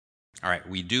All right,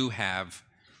 we do have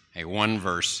a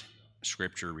one-verse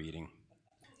scripture reading.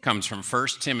 It comes from 1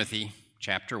 Timothy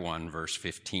chapter 1, verse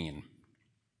 15.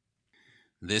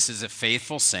 This is a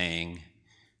faithful saying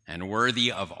and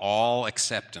worthy of all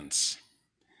acceptance,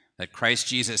 that Christ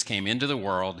Jesus came into the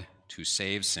world to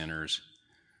save sinners,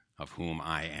 of whom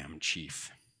I am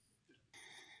chief.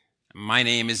 My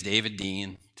name is David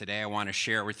Dean. Today I want to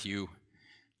share with you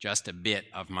just a bit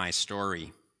of my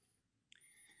story.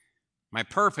 My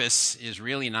purpose is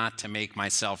really not to make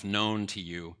myself known to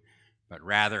you, but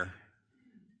rather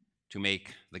to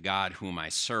make the God whom I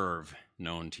serve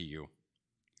known to you.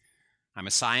 I'm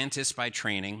a scientist by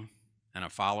training and a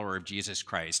follower of Jesus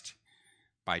Christ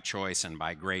by choice and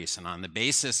by grace. And on the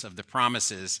basis of the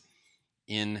promises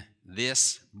in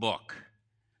this book,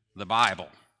 the Bible,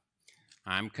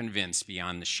 I'm convinced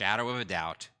beyond the shadow of a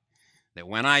doubt that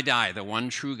when I die, the one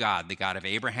true God, the God of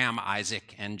Abraham,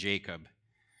 Isaac, and Jacob,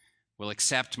 will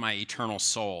accept my eternal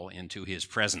soul into his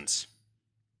presence.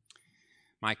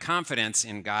 My confidence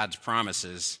in God's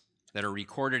promises that are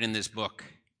recorded in this book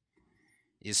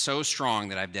is so strong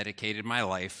that I've dedicated my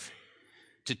life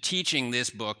to teaching this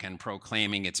book and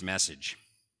proclaiming its message.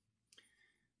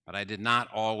 But I did not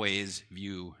always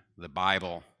view the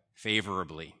Bible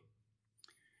favorably.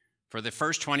 For the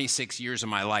first 26 years of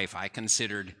my life, I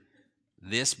considered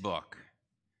this book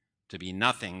to be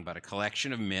nothing but a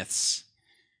collection of myths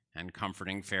and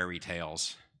comforting fairy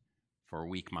tales for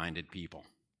weak-minded people.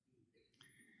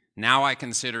 Now I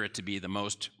consider it to be the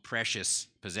most precious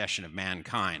possession of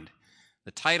mankind.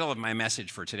 The title of my message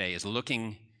for today is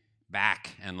Looking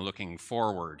Back and Looking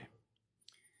Forward.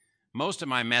 Most of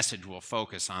my message will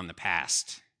focus on the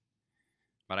past,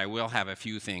 but I will have a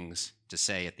few things to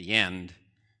say at the end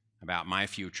about my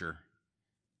future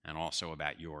and also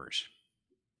about yours.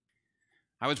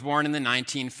 I was born in the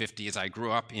 1950s. I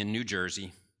grew up in New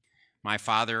Jersey. My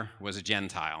father was a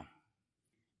Gentile.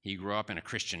 He grew up in a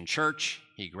Christian church.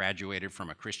 He graduated from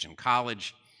a Christian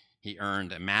college. He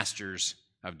earned a Master's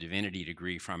of Divinity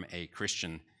degree from a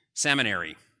Christian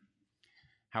seminary.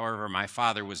 However, my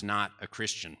father was not a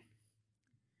Christian.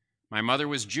 My mother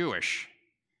was Jewish,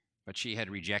 but she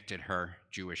had rejected her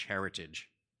Jewish heritage.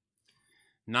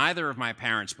 Neither of my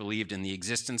parents believed in the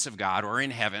existence of God or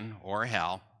in heaven or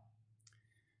hell.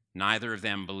 Neither of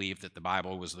them believed that the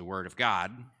Bible was the Word of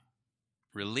God.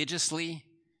 Religiously,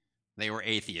 they were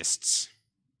atheists.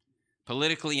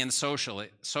 Politically and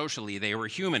socially, they were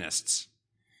humanists.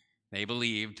 They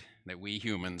believed that we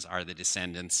humans are the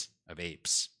descendants of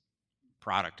apes,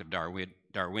 product of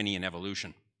Darwinian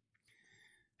evolution.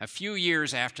 A few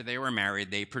years after they were married,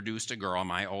 they produced a girl,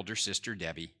 my older sister,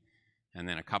 Debbie, and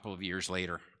then a couple of years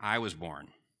later, I was born.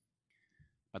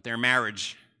 But their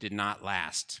marriage did not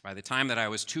last. By the time that I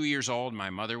was 2 years old, my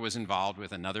mother was involved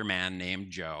with another man named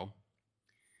Joe.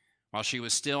 While she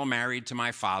was still married to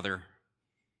my father,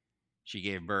 she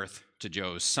gave birth to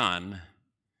Joe's son,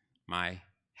 my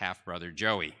half-brother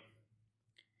Joey.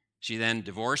 She then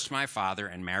divorced my father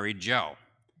and married Joe.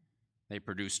 They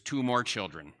produced 2 more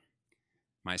children,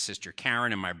 my sister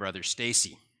Karen and my brother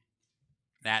Stacy.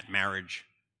 That marriage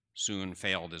soon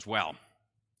failed as well.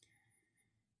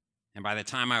 And by the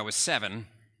time I was 7,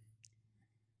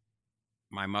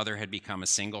 my mother had become a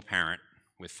single parent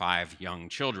with 5 young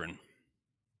children.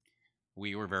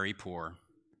 We were very poor.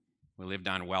 We lived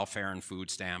on welfare and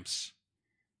food stamps.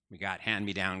 We got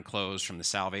hand-me-down clothes from the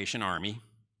Salvation Army.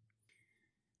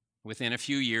 Within a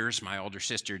few years, my older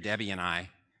sister Debbie and I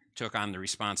took on the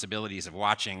responsibilities of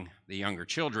watching the younger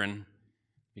children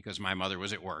because my mother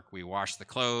was at work. We washed the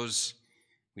clothes,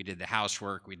 we did the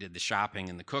housework, we did the shopping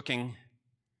and the cooking.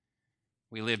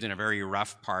 We lived in a very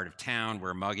rough part of town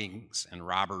where muggings and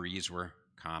robberies were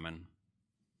common.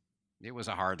 It was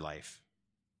a hard life.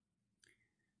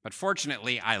 But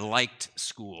fortunately, I liked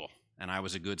school, and I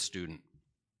was a good student.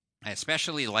 I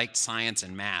especially liked science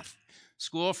and math.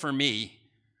 School, for me,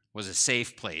 was a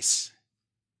safe place.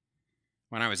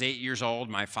 When I was 8 years old,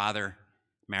 my father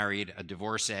married a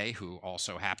divorcee who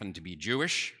also happened to be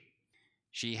Jewish.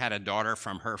 She had a daughter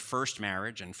from her first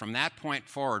marriage, and from that point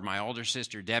forward, my older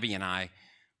sister Debbie and I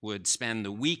would spend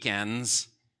the weekends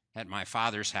at my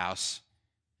father's house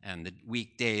and the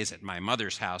weekdays at my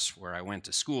mother's house where I went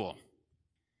to school.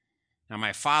 Now,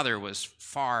 my father was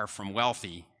far from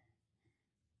wealthy,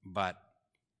 but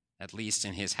at least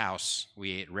in his house,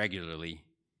 we ate regularly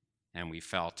and we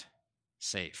felt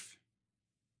safe.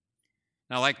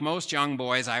 Now, like most young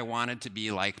boys, I wanted to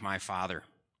be like my father.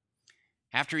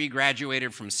 After he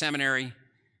graduated from seminary,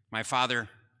 my father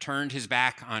turned his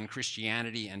back on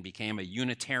Christianity and became a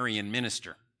Unitarian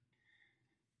minister.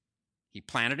 He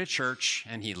planted a church,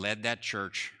 and he led that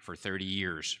church for 30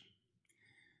 years.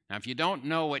 Now, if you don't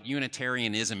know what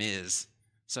Unitarianism is,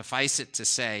 suffice it to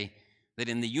say that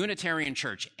in the Unitarian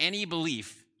Church, any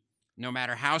belief, no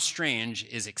matter how strange,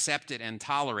 is accepted and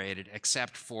tolerated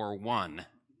except for one,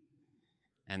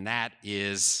 and that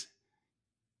is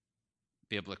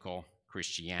biblical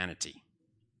Christianity.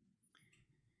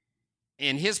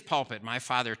 In his pulpit, my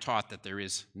father taught that there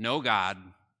is no God,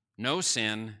 no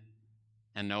sin,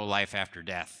 and no life after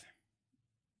death.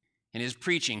 In his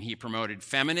preaching, he promoted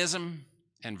feminism,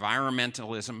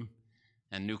 environmentalism,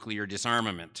 and nuclear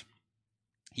disarmament.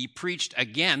 He preached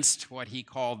against what he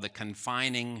called the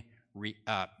confining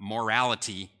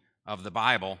morality of the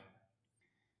Bible,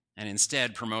 and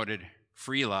instead promoted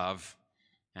free love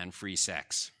and free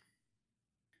sex.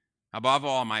 Above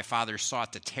all, my father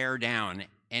sought to tear down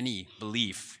any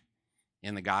belief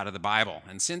in the God of the Bible.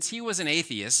 And since he was an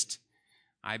atheist,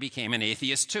 I became an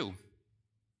atheist too.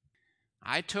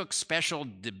 I took special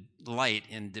delight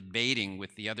in debating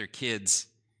with the other kids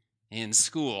in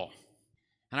school.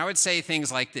 And I would say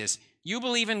things like this: you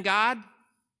believe in God?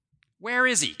 Where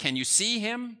is he? Can you see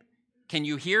him? Can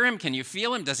you hear him? Can you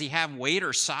feel him? Does he have weight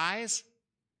or size?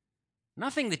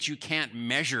 Nothing that you can't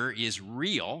measure is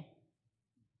real.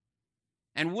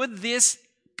 And would this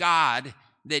God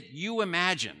that you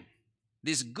imagine,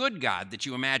 this good God that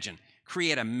you imagine,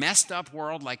 create a messed up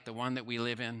world like the one that we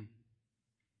live in?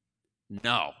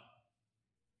 No.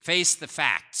 Face the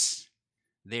facts.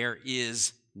 There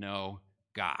is no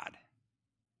God.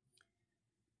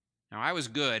 Now, I was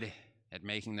good at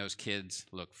making those kids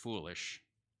look foolish,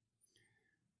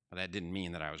 but that didn't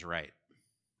mean that I was right.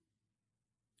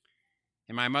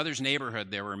 In my mother's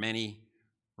neighborhood, there were many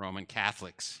Roman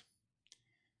Catholics.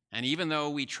 And even though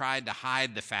we tried to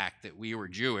hide the fact that we were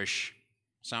Jewish,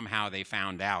 somehow they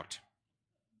found out.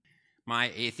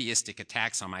 My atheistic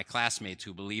attacks on my classmates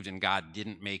who believed in God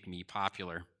didn't make me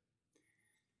popular,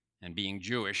 and being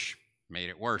Jewish made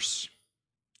it worse.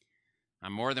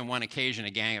 On more than one occasion,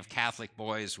 a gang of Catholic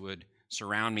boys would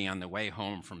surround me on the way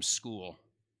home from school,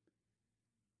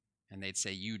 and they'd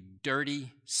say, "You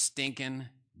dirty, stinking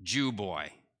Jew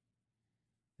boy."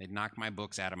 They'd knock my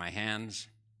books out of my hands,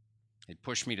 they'd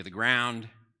push me to the ground,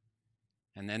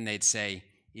 and then they'd say,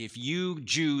 "If you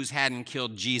Jews hadn't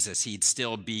killed Jesus, he'd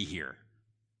still be here."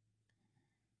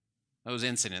 Those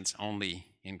incidents only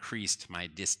increased my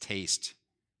distaste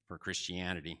for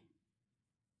Christianity.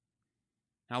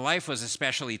 Now, life was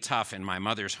especially tough in my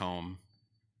mother's home,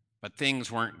 but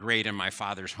things weren't great in my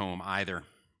father's home either.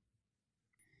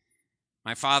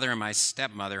 My father and my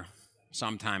stepmother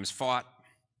sometimes fought.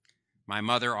 My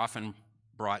mother often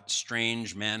brought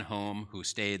strange men home who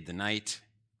stayed the night,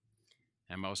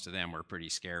 and most of them were pretty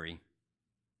scary.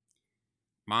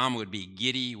 Mom would be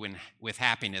giddy with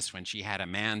happiness when she had a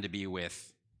man to be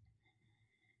with,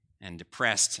 and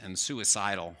depressed and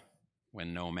suicidal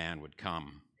when no man would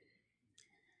come.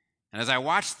 And as I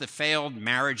watched the failed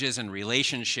marriages and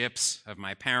relationships of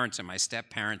my parents and my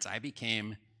step-parents, I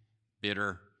became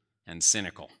bitter and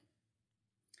cynical.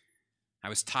 I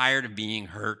was tired of being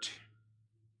hurt.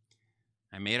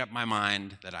 I made up my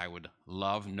mind that I would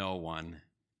love no one,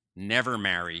 never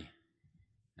marry,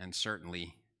 and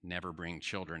certainly never bring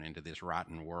children into this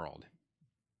rotten world.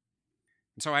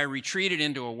 And so I retreated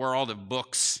into a world of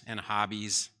books and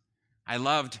hobbies. I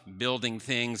loved building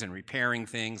things and repairing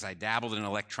things. I dabbled in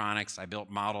electronics. I built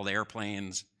modeled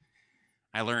airplanes.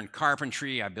 I learned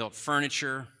carpentry. I built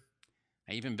furniture.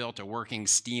 I even built a working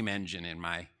steam engine in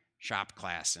my shop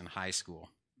class in high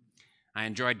school. I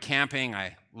enjoyed camping.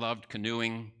 I loved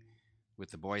canoeing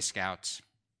with the Boy Scouts.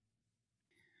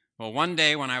 Well, one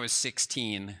day when I was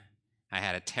 16, I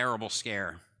had a terrible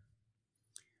scare.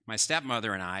 My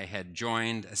stepmother and I had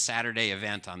joined a Saturday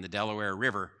event on the Delaware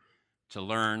River to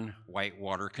learn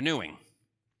whitewater canoeing.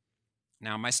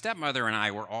 Now, my stepmother and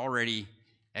I were already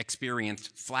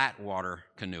experienced flatwater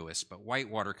canoeists, but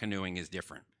whitewater canoeing is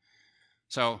different.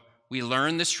 So we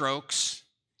learned the strokes,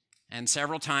 and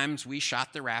several times we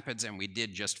shot the rapids, and we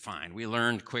did just fine. We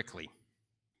learned quickly.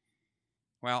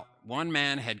 Well, one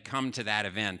man had come to that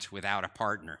event without a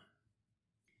partner.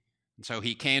 And so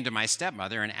he came to my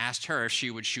stepmother and asked her if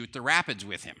she would shoot the rapids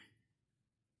with him.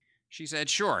 She said,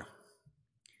 "Sure."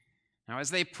 Now, as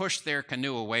they pushed their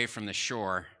canoe away from the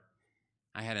shore,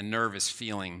 I had a nervous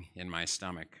feeling in my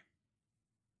stomach.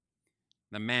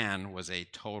 The man was a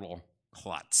total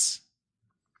klutz.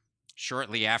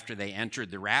 Shortly after they entered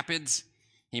the rapids,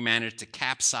 he managed to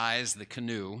capsize the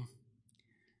canoe,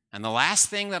 and the last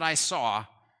thing that I saw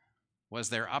was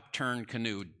their upturned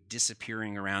canoe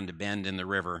disappearing around a bend in the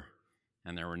river,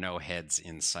 and there were no heads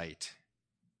in sight.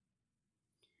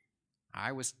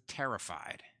 I was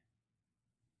terrified.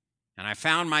 And I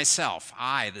found myself,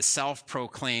 the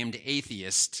self-proclaimed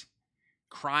atheist,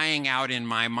 crying out in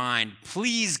my mind,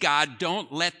 "Please, God,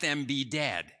 don't let them be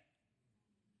dead."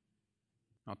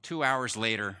 Well, 2 hours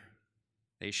later,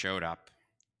 they showed up.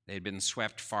 They'd been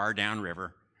swept far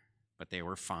downriver, but they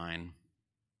were fine.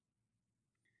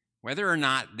 Whether or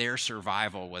not their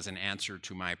survival was an answer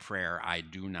to my prayer, I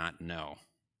do not know.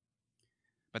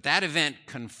 But that event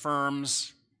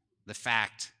confirms the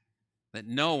fact that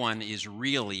no one is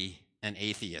really an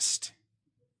atheist.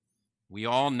 We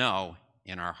all know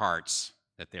in our hearts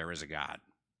that there is a God.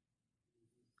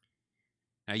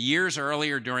 Now, years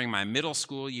earlier, during my middle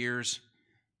school years,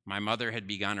 my mother had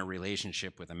begun a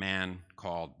relationship with a man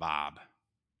called Bob.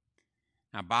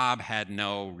 Now, Bob had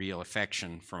no real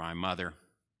affection for my mother.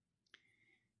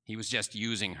 He was just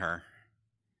using her.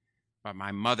 But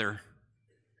my mother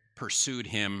pursued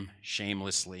him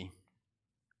shamelessly.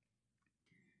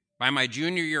 By my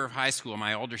junior year of high school,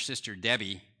 my older sister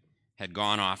Debbie had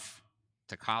gone off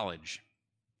to college.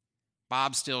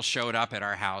 Bob still showed up at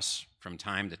our house from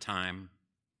time to time.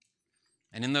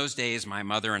 And in those days, my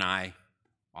mother and I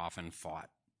often fought.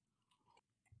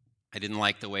 I didn't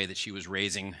like the way that she was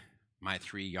raising my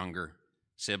 3 younger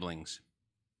siblings.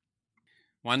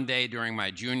 One day during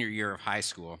my junior year of high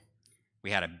school,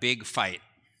 we had a big fight.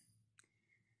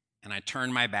 And I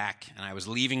turned my back and I was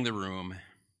leaving the room,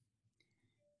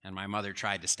 and my mother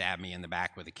tried to stab me in the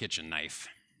back with a kitchen knife.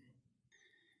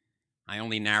 I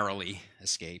only narrowly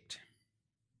escaped.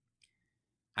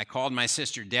 I called my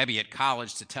sister Debbie at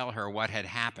college to tell her what had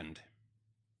happened.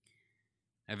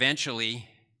 Eventually,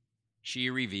 she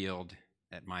revealed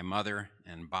that my mother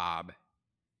and Bob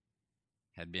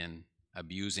had been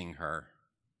abusing her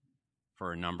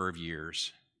for a number of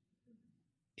years.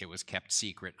 It was kept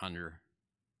secret under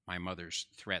my mother's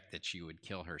threat that she would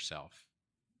kill herself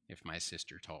if my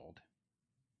sister told.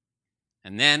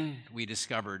 And then we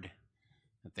discovered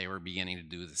that they were beginning to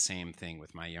do the same thing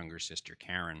with my younger sister,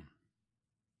 Karen.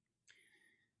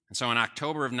 And so in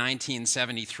October of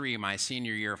 1973, my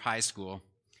senior year of high school,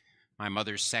 my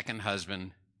mother's second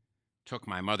husband took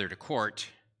my mother to court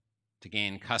to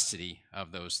gain custody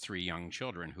of those 3 young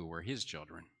children who were his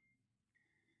children.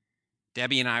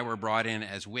 Debbie and I were brought in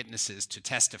as witnesses to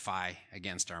testify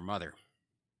against our mother.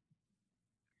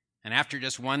 And after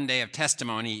just one day of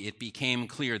testimony, it became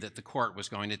clear that the court was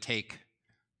going to take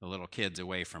the little kids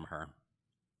away from her.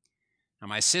 Now,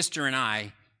 my sister and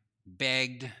I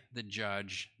begged the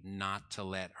judge not to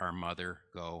let our mother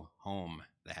go home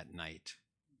that night,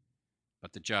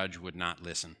 but the judge would not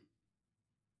listen.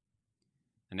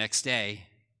 The next day,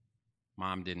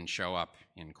 Mom didn't show up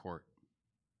in court.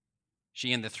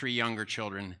 She and the 3 younger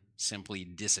children simply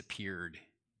disappeared.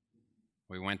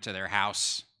 We went to their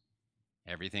house.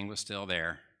 Everything was still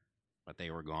there, but they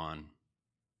were gone.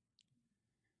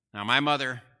 Now, my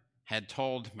mother had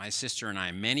told my sister and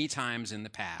I many times in the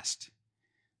past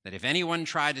that if anyone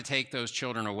tried to take those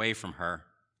children away from her,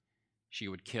 she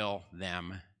would kill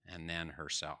them and then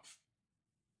herself.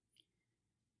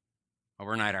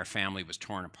 Overnight, our family was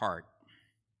torn apart.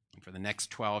 And for the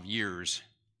next 12 years,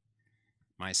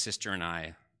 my sister and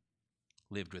I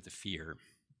lived with the fear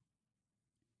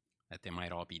that they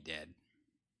might all be dead.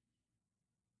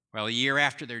 Well, a year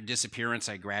after their disappearance,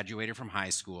 I graduated from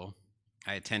high school.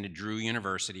 I attended Drew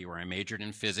University, where I majored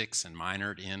in physics and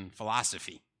minored in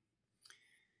philosophy.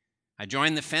 I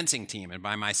joined the fencing team, and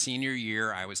by my senior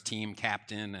year, I was team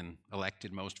captain and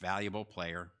elected most valuable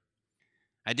player.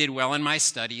 I did well in my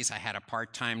studies. I had a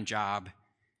part-time job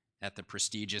at the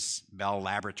prestigious Bell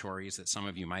Laboratories that some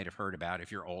of you might have heard about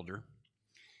if you're older.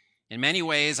 In many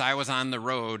ways, I was on the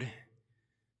road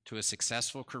to a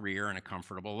successful career and a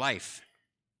comfortable life.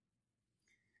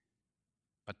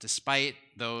 But despite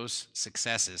those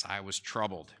successes, I was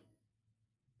troubled.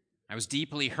 I was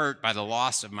deeply hurt by the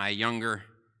loss of my younger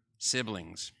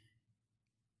siblings.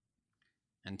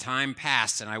 And time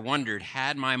passed, and I wondered,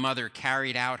 had my mother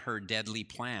carried out her deadly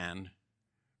plan,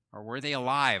 or were they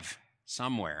alive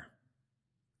somewhere?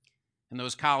 In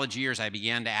those college years, I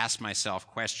began to ask myself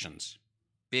questions,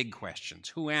 big questions.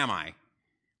 Who am I?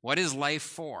 What is life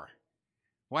for?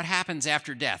 What happens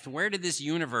after death? Where did this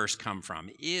universe come from?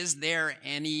 Is there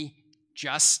any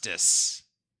justice?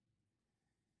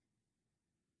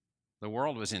 The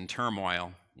world was in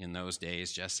turmoil in those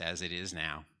days, just as it is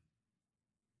now.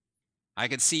 I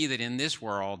could see that in this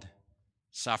world,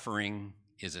 suffering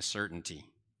is a certainty.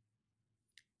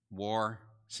 War,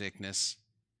 sickness,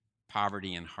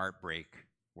 poverty, and heartbreak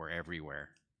were everywhere.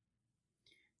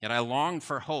 Yet I longed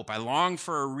for hope. I longed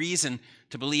for a reason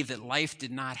to believe that life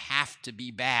did not have to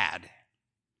be bad.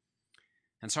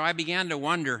 And so I began to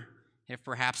wonder if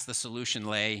perhaps the solution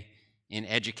lay in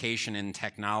education and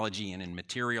technology and in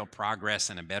material progress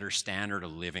and a better standard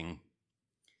of living.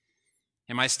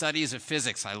 In my studies of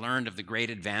physics, I learned of the great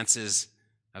advances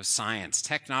of science.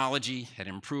 Technology had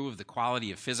improved the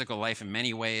quality of physical life in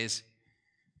many ways,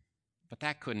 but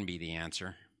that couldn't be the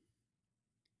answer.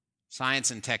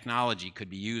 Science and technology could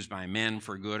be used by men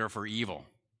for good or for evil.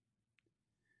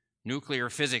 Nuclear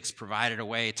physics provided a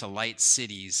way to light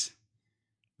cities,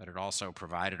 but it also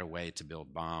provided a way to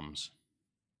build bombs.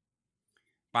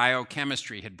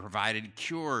 Biochemistry had provided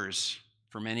cures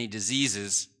for many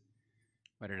diseases,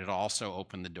 but it had also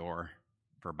opened the door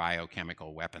for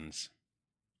biochemical weapons.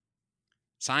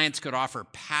 Science could offer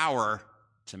power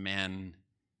to men,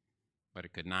 but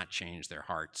it could not change their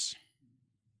hearts.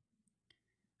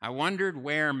 I wondered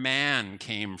where man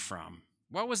came from.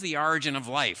 What was the origin of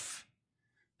life?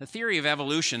 The theory of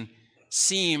evolution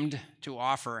seemed to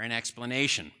offer an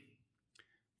explanation.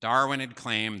 Darwin had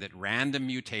claimed that random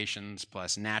mutations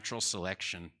plus natural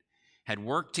selection had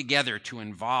worked together to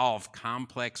evolve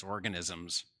complex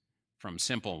organisms from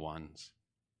simple ones.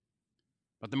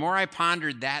 But the more I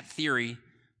pondered that theory,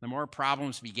 the more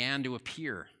problems began to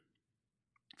appear.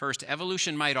 First,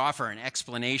 evolution might offer an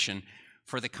explanation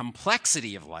for the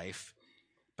complexity of life,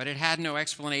 but it had no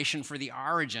explanation for the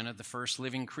origin of the first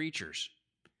living creatures.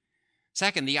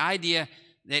 Second, the idea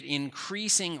that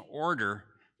increasing order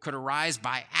could arise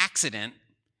by accident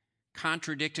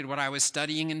contradicted what I was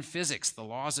studying in physics, the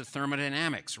laws of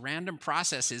thermodynamics. Random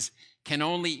processes can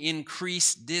only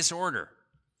increase disorder.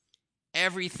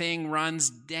 Everything runs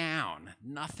down,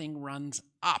 nothing runs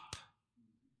up.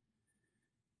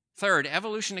 Third,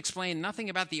 evolution explained nothing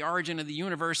about the origin of the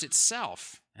universe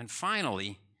itself. And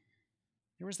finally,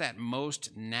 there was that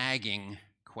most nagging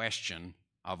question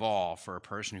of all for a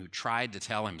person who tried to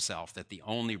tell himself that the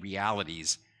only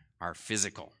realities are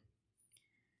physical.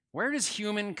 Where does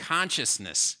human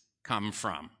consciousness come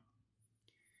from?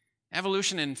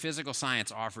 Evolution and physical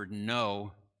science offered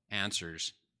no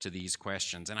answers to these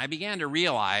questions, and I began to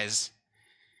realize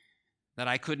that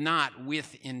I could not,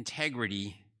 with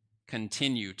integrity,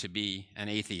 continue to be an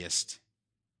atheist.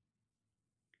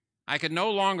 I could no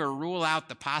longer rule out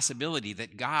the possibility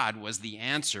that God was the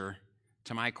answer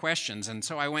to my questions, and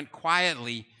so I went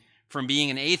quietly from being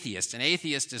an atheist. An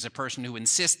atheist is a person who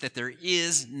insists that there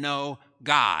is no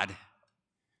God,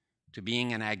 to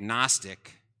being an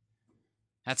agnostic.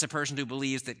 That's a person who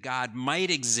believes that God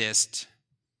might exist,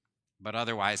 but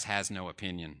otherwise has no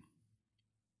opinion.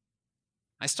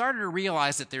 I started to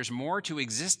realize that there's more to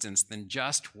existence than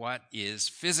just what is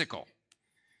physical.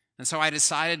 And so I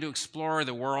decided to explore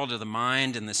the world of the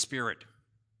mind and the spirit.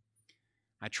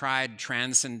 I tried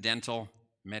transcendental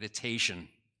meditation.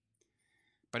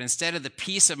 But instead of the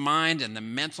peace of mind and the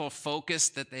mental focus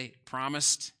that they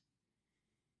promised,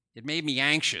 it made me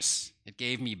anxious. It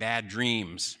gave me bad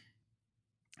dreams.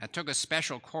 I took a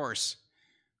special course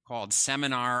called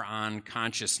Seminar on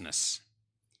Consciousness.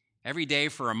 Every day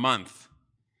for a month,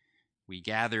 we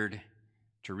gathered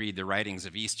to read the writings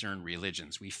of Eastern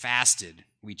religions. We fasted,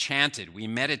 we chanted, we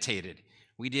meditated,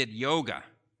 we did yoga,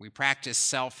 we practiced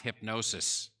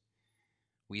self-hypnosis.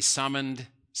 We summoned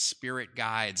spirit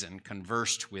guides and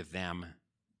conversed with them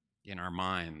in our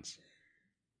minds.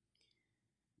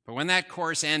 But when that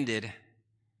course ended,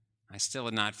 I still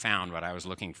had not found what I was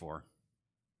looking for.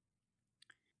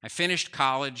 I finished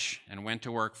college and went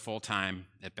to work full-time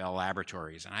at Bell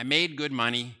Laboratories, and I made good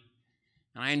money,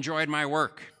 and I enjoyed my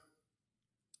work.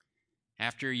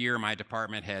 After a year, my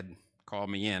department head called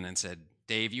me in and said,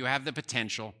 "Dave, you have the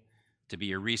potential to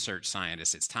be a research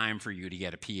scientist. It's time for you to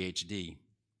get a PhD."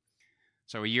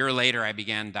 So a year later, I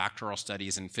began doctoral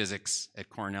studies in physics at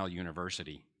Cornell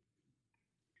University.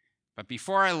 But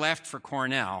before I left for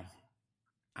Cornell,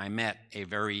 I met a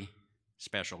very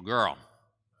special girl.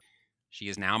 She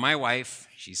is now my wife.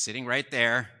 She's sitting right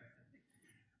there.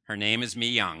 Her name is Mi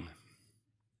Young.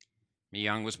 Mi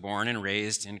Young was born and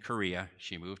raised in Korea.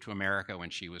 She moved to America when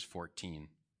she was 14.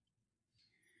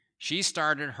 She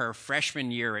started her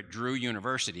freshman year at Drew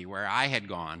University, where I had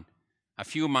gone, a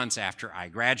few months after I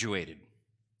graduated.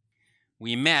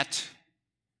 We met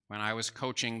when I was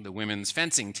coaching the women's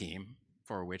fencing team,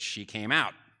 for which she came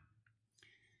out.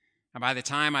 And by the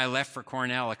time I left for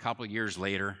Cornell a couple years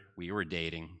later, we were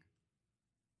dating.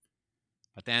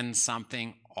 But then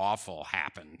something awful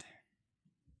happened.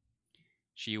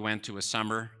 She went to a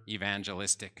summer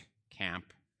evangelistic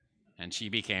camp, and she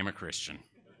became a Christian.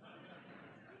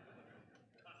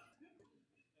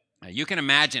 Now, you can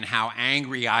imagine how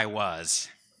angry I was.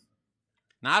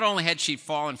 Not only had she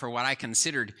fallen for what I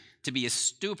considered to be a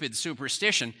stupid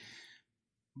superstition,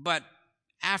 but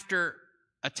after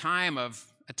a time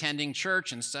of attending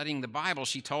church and studying the Bible,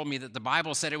 she told me that the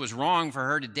Bible said it was wrong for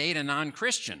her to date a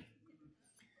non-Christian.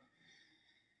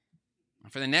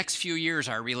 For the next few years,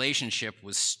 our relationship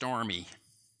was stormy.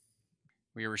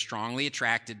 We were strongly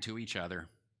attracted to each other,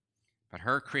 but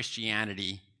her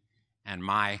Christianity and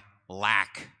my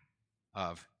lack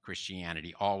of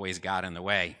Christianity always got in the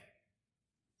way.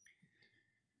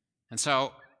 And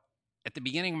so, at the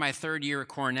beginning of my third year at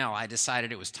Cornell, I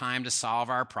decided it was time to solve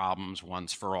our problems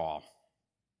once for all.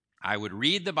 I would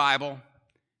read the Bible,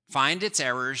 find its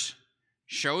errors,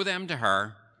 show them to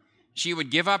her. She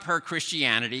would give up her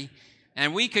Christianity,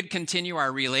 and we could continue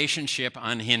our relationship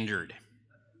unhindered.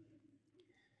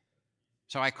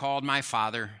 So I called my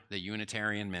father, the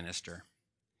Unitarian minister,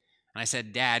 and I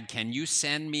said, "Dad, can you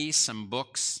send me some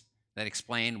books that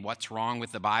explain what's wrong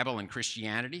with the Bible and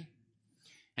Christianity?"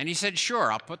 And he said,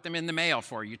 "Sure, I'll put them in the mail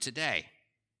for you today."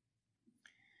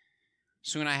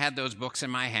 Soon I had those books in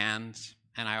my hands,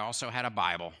 and I also had a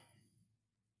Bible.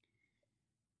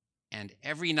 And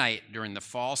every night during the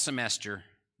fall semester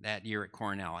that year at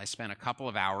Cornell, I spent a couple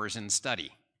of hours in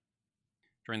study.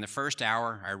 During the first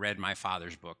hour, I read my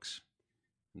father's books.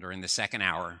 And during the second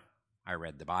hour, I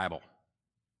read the Bible.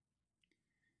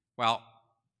 Well,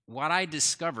 what I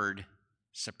discovered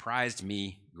surprised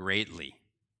me greatly.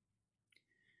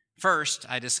 First,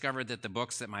 I discovered that the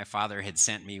books that my father had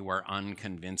sent me were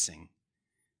unconvincing.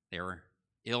 They were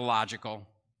illogical,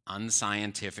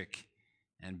 unscientific,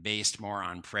 and based more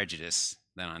on prejudice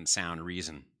than on sound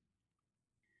reason.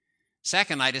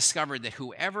 Second, I discovered that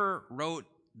whoever wrote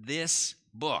this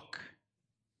book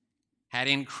had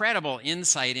incredible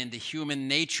insight into human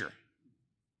nature.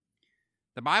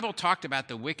 The Bible talked about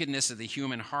the wickedness of the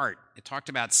human heart. It talked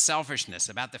about selfishness,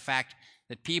 about the fact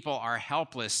that people are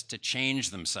helpless to change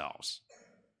themselves.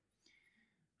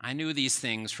 I knew these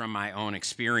things from my own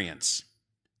experience.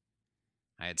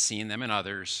 I had seen them in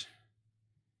others,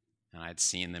 and I had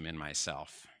seen them in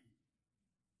myself.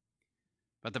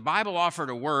 But the Bible offered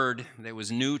a word that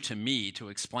was new to me to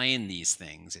explain these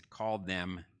things. It called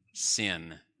them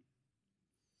sin.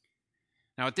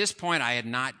 Now, at this point, I had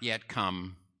not yet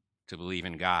come to believe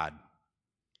in God.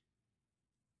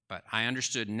 But I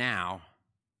understood now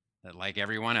that, like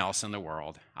everyone else in the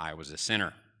world, I was a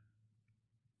sinner.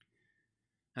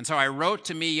 And so I wrote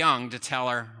to Mi Young to tell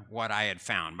her what I had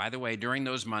found. By the way, during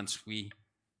those months, we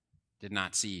did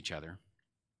not see each other.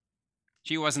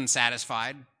 She wasn't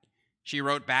satisfied. She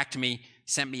wrote back to me,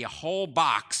 sent me a whole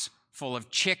box full of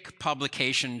Chick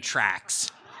publication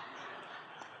tracts.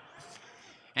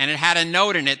 And it had a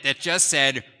note in it that just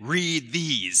said, "Read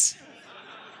these."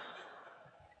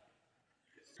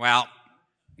 Well,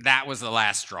 that was the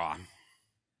last straw.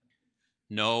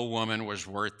 No woman was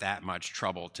worth that much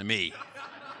trouble to me.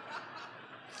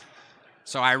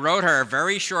 So I wrote her a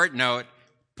very short note,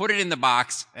 put it in the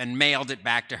box, and mailed it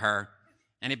back to her.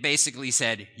 And it basically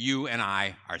said, "You and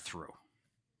I are through."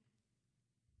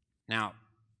 Now,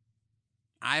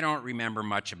 I don't remember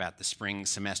much about the spring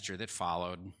semester that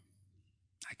followed.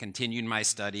 I continued my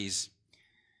studies.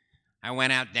 I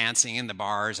went out dancing in the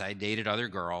bars. I dated other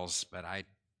girls, but I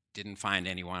didn't find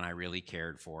anyone I really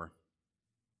cared for.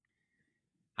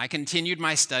 I continued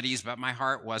my studies, but my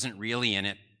heart wasn't really in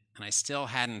it, and I still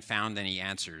hadn't found any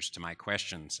answers to my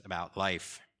questions about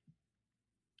life.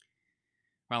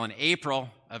 Well, in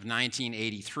April of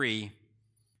 1983,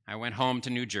 I went home to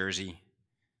New Jersey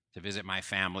to visit my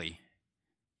family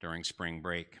during spring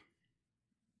break.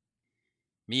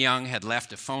 Mi Young had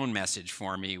left a phone message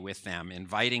for me with them,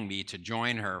 inviting me to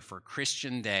join her for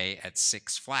Christian Day at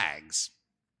Six Flags.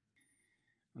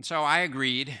 And so I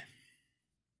agreed.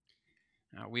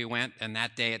 We went, and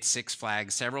that day at Six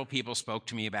Flags, several people spoke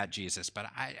to me about Jesus,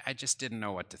 but I just didn't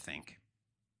know what to think.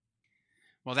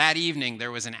 Well, that evening,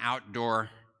 there was an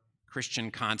outdoor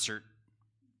Christian concert.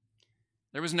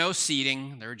 There was no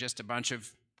seating. There were just a bunch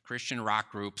of Christian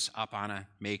rock groups up on a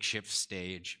makeshift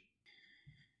stage.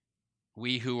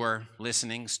 We who were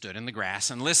listening stood in the grass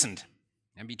and listened.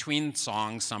 And between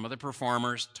songs, some of the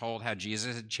performers told how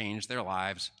Jesus had changed their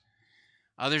lives.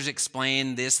 Others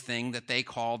explained this thing that they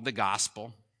called the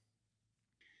gospel.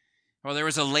 Well, there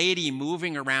was a lady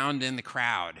moving around in the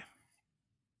crowd.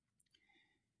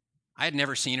 I had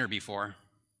never seen her before.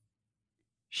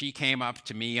 She came up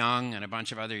to Mi Young and a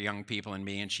bunch of other young people and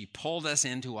me, and she pulled us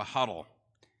into a huddle.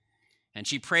 And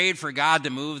she prayed for God to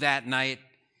move that night,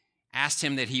 asked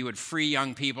him that he would free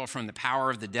young people from the power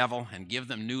of the devil and give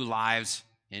them new lives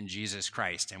in Jesus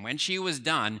Christ. And when she was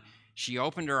done, she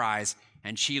opened her eyes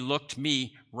and she looked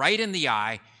me right in the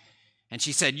eye and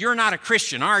she said, "You're not a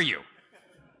Christian, are you?"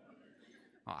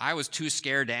 Well, I was too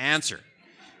scared to answer.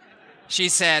 She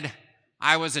said,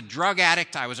 I was a drug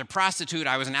addict, I was a prostitute,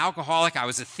 I was an alcoholic, I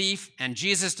was a thief, and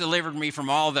Jesus delivered me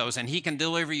from all those, and he can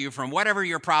deliver you from whatever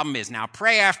your problem is. Now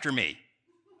pray after me.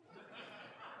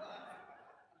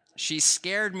 She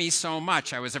scared me so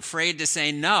much, I was afraid to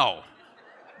say no.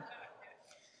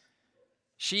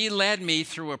 She led me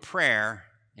through a prayer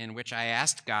in which I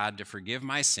asked God to forgive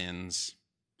my sins,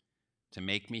 to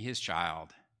make me his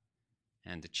child,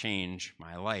 and to change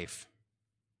my life.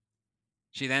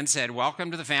 She then said, "Welcome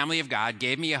to the family of God,"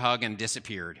 gave me a hug, and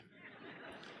disappeared.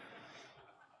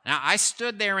 Now, I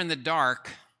stood there in the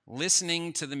dark,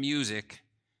 listening to the music,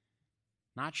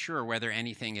 not sure whether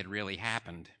anything had really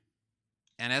happened.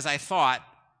 And as I thought,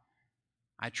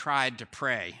 I tried to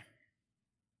pray.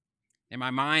 In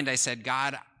my mind, I said,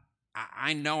 "God,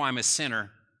 I know I'm a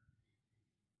sinner.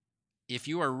 If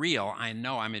you are real, I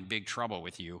know I'm in big trouble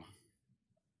with you.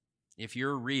 If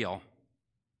you're real,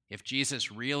 if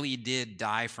Jesus really did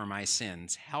die for my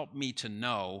sins, help me to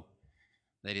know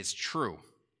that it's true."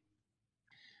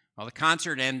 Well, the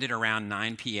concert ended around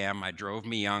 9 p.m. I drove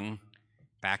Mi Young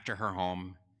back to her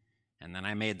home, and then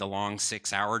I made the long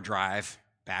 6-hour drive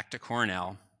back to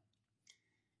Cornell.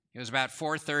 It was about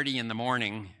 4:30 in the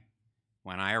morning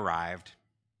when I arrived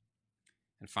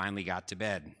and finally got to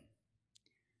bed.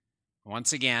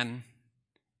 Once again,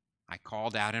 I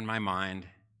called out in my mind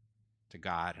to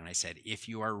God, and I said, "If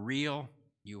you are real,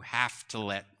 you have to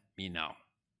let me know."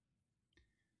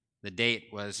 The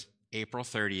date was April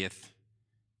 30th,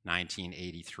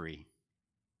 1983.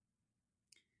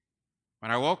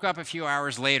 When I woke up a few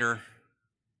hours later,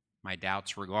 my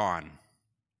doubts were gone.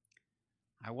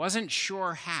 I wasn't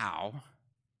sure how,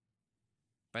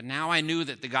 but now I knew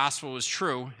that the gospel was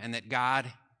true and that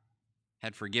God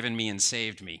had forgiven me and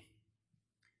saved me.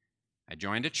 I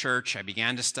joined a church. I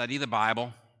began to study the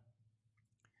Bible.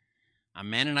 A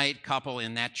Mennonite couple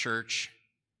in that church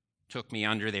took me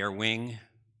under their wing.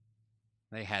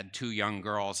 They had 2 young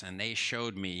girls, and they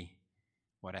showed me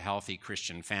what a healthy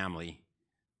Christian family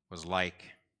was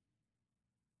like.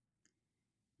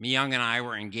 Mi Young and I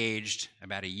were engaged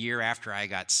about a year after I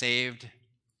got saved,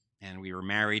 and we were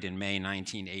married in May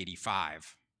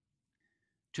 1985.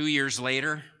 2 years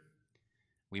later,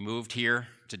 we moved here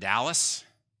to Dallas,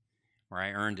 where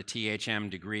I earned a THM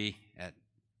degree at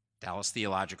Dallas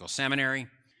Theological Seminary.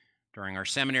 During our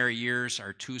seminary years,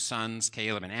 our 2 sons,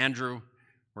 Caleb and Andrew,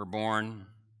 were born.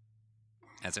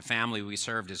 As a family, we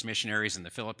served as missionaries in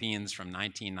the Philippines from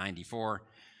 1994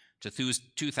 to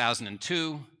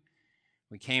 2002.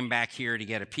 We came back here to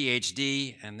get a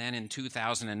PhD, and then in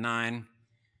 2009,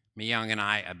 Mi Young and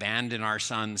I abandoned our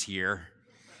sons here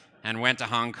and went to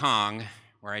Hong Kong,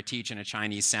 where I teach in a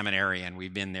Chinese seminary, and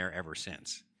we've been there ever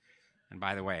since. And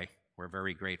by the way, we're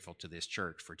very grateful to this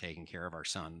church for taking care of our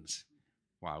sons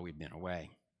while we've been away.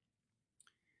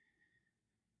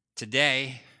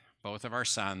 Today, both of our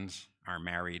sons are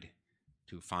married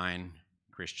to fine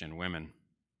Christian women.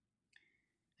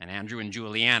 And Andrew and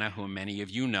Juliana, whom many of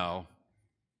you know,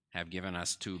 have given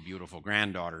us 2 beautiful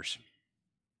granddaughters.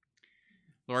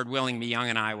 Lord willing, Mi Young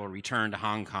and I will return to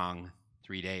Hong Kong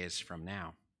 3 days from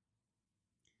now.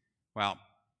 Well,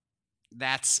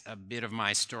 that's a bit of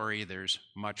my story. There's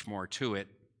much more to it.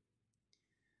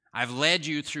 I've led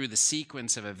you through the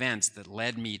sequence of events that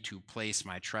led me to place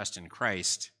my trust in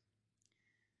Christ.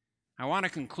 I want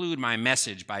to conclude my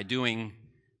message by doing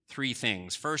 3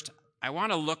 things. First, I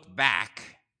want to look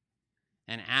back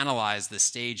and analyze the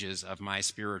stages of my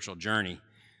spiritual journey.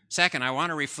 Second, I want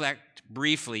to reflect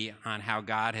briefly on how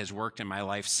God has worked in my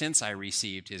life since I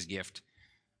received his gift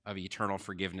of eternal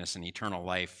forgiveness and eternal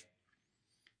life.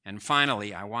 And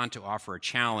finally, I want to offer a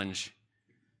challenge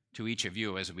to each of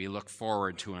you as we look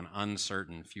forward to an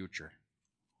uncertain future.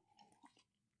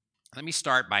 Let me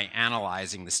start by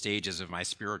analyzing the stages of my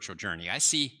spiritual journey. I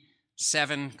see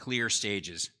 7 clear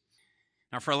stages.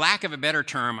 Now, for lack of a better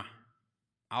term,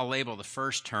 I'll label the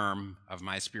first term of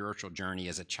my spiritual journey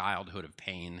as a childhood of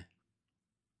pain.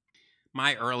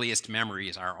 My earliest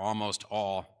memories are almost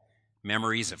all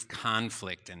memories of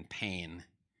conflict and pain.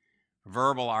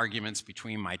 Verbal arguments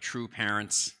between my true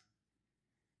parents,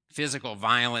 physical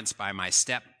violence by my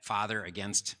stepfather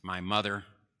against my mother,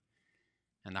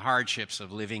 and the hardships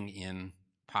of living in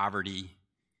poverty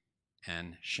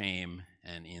and shame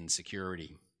and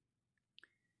insecurity.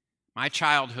 My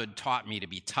childhood taught me to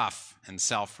be tough and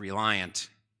self-reliant,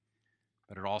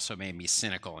 but it also made me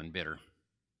cynical and bitter.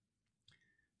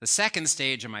 The second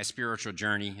stage of my spiritual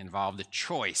journey involved the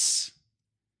choice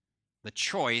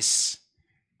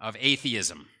of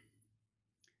atheism.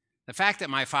 The fact that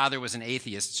my father was an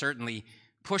atheist certainly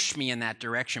pushed me in that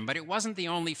direction, but it wasn't the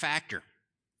only factor.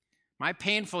 My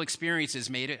painful experiences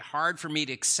made it hard for me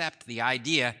to accept the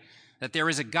idea that there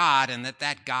is a God and that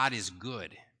that God is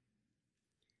good.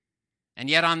 And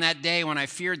yet on that day when I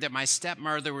feared that my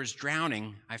stepmother was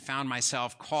drowning, I found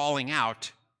myself calling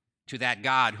out to that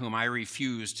God whom I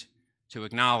refused to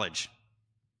acknowledge.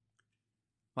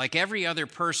 Like every other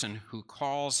person who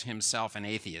calls himself an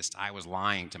atheist, I was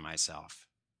lying to myself.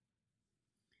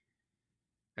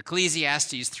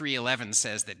 Ecclesiastes 3:11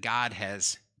 says that God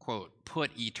has, quote,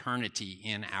 put eternity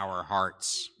in our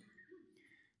hearts.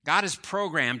 God has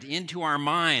programmed into our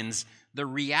minds the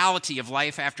reality of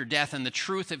life after death and the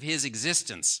truth of his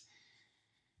existence.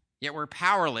 Yet we're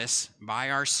powerless by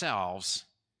ourselves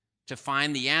to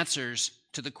find the answers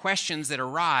to the questions that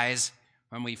arise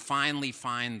when we finally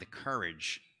find the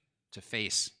courage to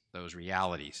face those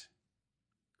realities.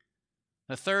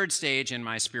 The third stage in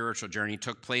my spiritual journey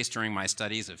took place during my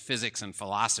studies of physics and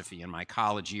philosophy in my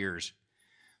college years.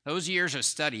 Those years of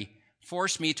study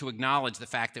forced me to acknowledge the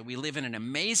fact that we live in an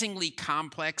amazingly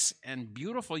complex and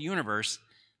beautiful universe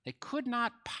that could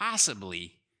not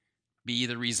possibly be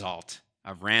the result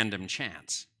of random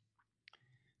chance.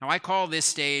 Now, I call this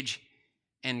stage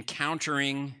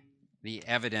encountering the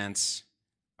evidence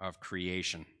of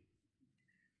creation.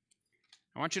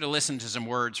 I want you to listen to some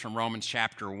words from Romans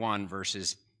chapter 1,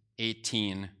 verses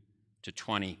 18 to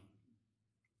 20.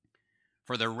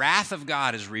 For the wrath of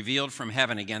God is revealed from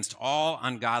heaven against all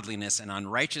ungodliness and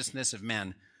unrighteousness of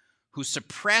men who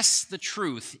suppress the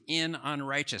truth in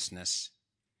unrighteousness,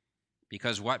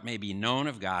 because what may be known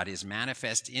of God is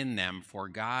manifest in them, for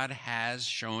God has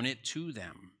shown it to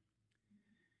them.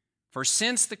 For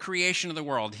since the creation of the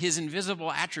world, his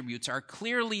invisible attributes are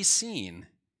clearly seen,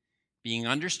 being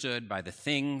understood by the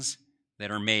things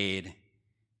that are made,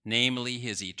 namely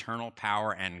his eternal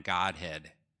power and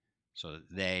Godhead, so that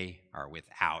they are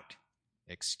without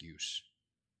excuse.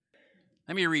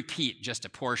 Let me repeat just a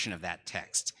portion of that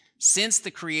text. Since the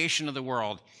creation of the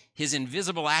world, his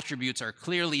invisible attributes are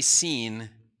clearly seen,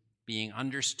 being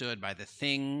understood by the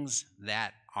things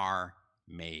that are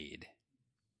made.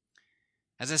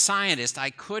 As a scientist, I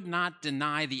could not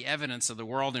deny the evidence of the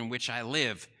world in which I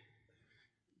live.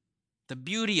 The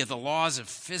beauty of the laws of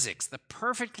physics, the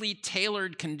perfectly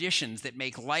tailored conditions that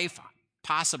make life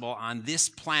possible on this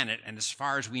planet, and as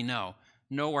far as we know,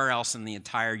 nowhere else in the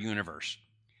entire universe.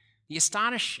 The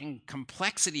astonishing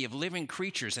complexity of living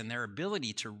creatures and their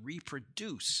ability to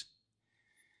reproduce.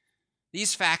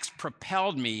 These facts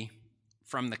propelled me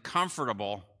from the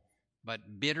comfortable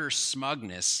but bitter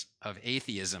smugness of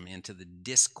atheism into the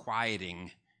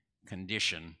disquieting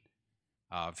condition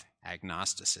of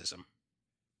agnosticism.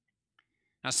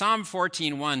 Now, Psalm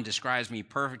 14:1 describes me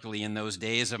perfectly in those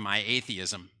days of my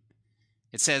atheism.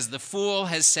 It says, "The fool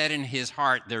has said in his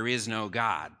heart, there is no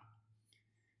God."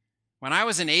 When I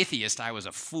was an atheist, I was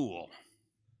a fool.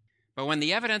 But when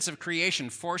the evidence of creation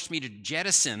forced me to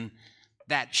jettison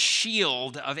that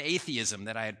shield of atheism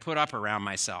that I had put up around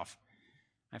myself,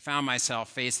 I found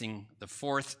myself facing the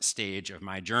fourth stage of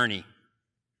my journey.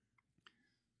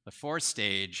 The fourth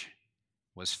stage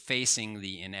was facing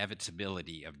the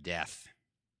inevitability of death.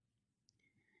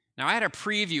 Now, I had a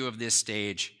preview of this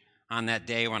stage on that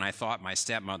day when I thought my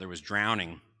stepmother was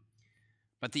drowning.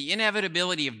 But the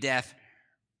inevitability of death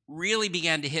really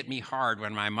began to hit me hard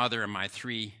when my mother and my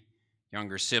 3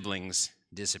 younger siblings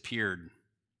disappeared.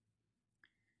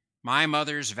 My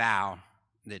mother's vow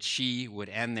that she would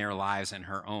end their lives and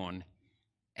her own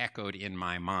echoed in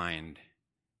my mind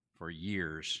for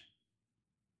years.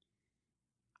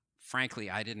 Frankly,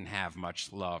 I didn't have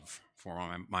much love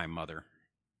for my mother.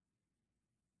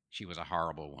 She was a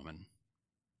horrible woman.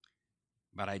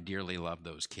 But I dearly loved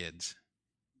those kids.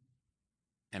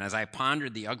 And as I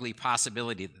pondered the ugly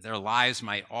possibility that their lives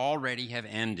might already have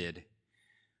ended,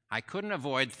 I couldn't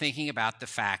avoid thinking about the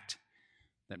fact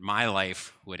that my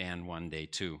life would end one day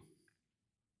too.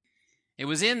 It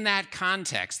was in that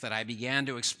context that I began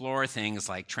to explore things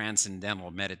like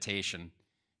transcendental meditation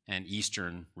and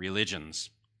Eastern religions.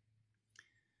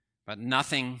 But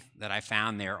nothing that I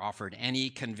found there offered any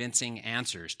convincing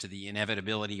answers to the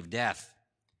inevitability of death.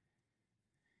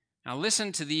 Now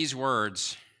listen to these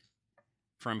words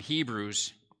from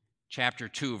Hebrews chapter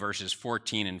 2, verses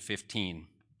 14 and 15.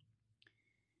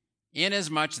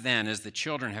 "Inasmuch then as the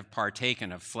children have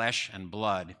partaken of flesh and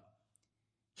blood,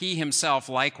 he himself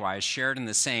likewise shared in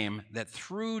the same, that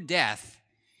through death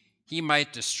he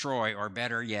might destroy, or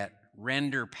better yet,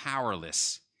 render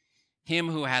powerless, him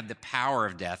who had the power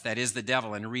of death, that is, the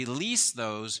devil, and release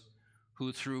those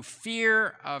who through fear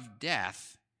of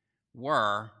death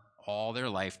were all their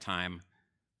lifetime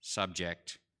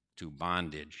subject to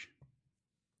bondage."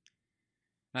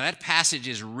 Now, that passage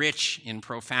is rich in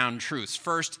profound truths.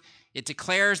 First, It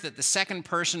declares that the second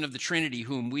person of the Trinity,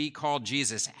 whom we call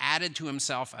Jesus, added to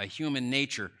himself a human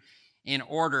nature in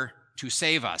order to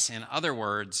save us. In other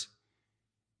words,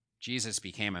 Jesus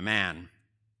became a man.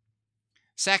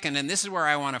 Second, and this is where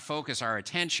I want to focus our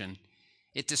attention,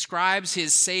 it describes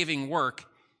his saving work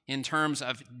in terms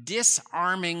of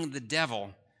disarming the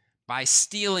devil by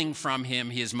stealing from him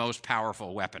his most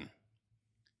powerful weapon.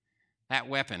 That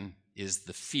weapon is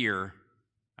the fear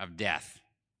of death.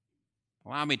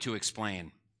 Allow me to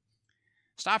explain.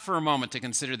 Stop for a moment to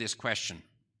consider this question.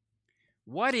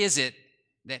 What is it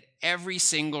that every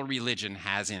single religion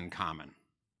has in common?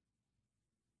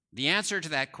 The answer to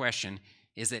that question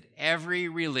is that every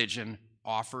religion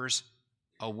offers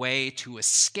a way to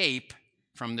escape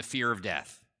from the fear of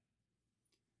death.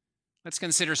 Let's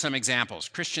consider some examples.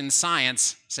 Christian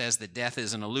Science says that death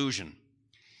is an illusion.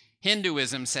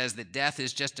 Hinduism says that death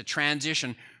is just a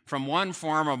transition from one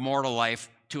form of mortal life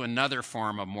to another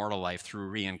form of mortal life through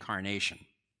reincarnation.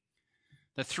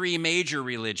 The three major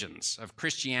religions of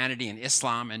Christianity and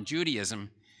Islam and Judaism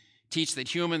teach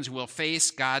that humans will face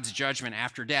God's judgment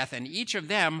after death, and each of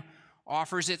them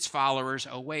offers its followers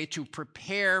a way to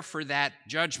prepare for that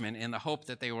judgment in the hope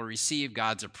that they will receive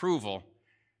God's approval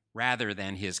rather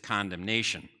than his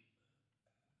condemnation.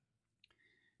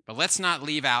 But let's not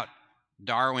leave out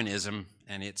Darwinism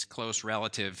and its close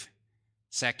relative,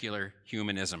 secular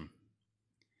humanism.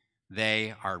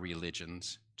 They are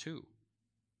religions too.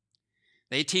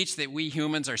 They teach that we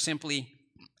humans are simply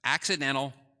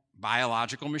accidental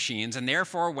biological machines, and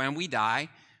therefore when we die,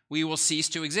 we will cease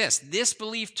to exist. This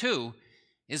belief too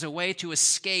is a way to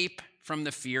escape from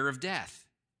the fear of death.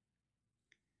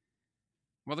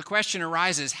 Well, the question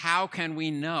arises, how can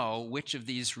we know which of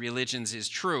these religions is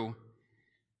true?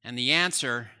 And the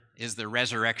answer is the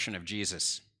resurrection of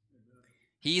Jesus.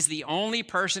 He's the only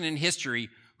person in history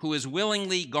who has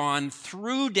willingly gone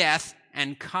through death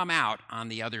and come out on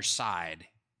the other side.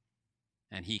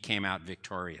 And he came out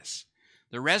victorious.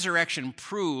 The resurrection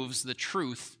proves the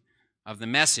truth of the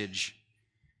message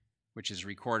which is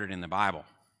recorded in the Bible.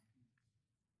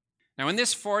 Now, in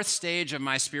this fourth stage of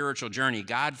my spiritual journey,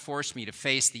 God forced me to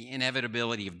face the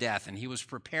inevitability of death, and he was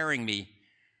preparing me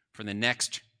for the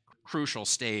next crucial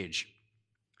stage.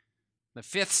 The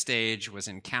fifth stage was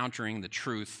encountering the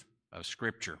truth of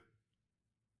Scripture.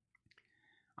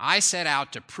 I set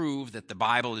out to prove that the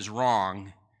Bible is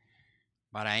wrong,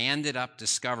 but I ended up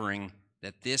discovering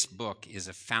that this book is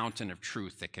a fountain of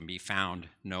truth that can be found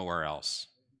nowhere else.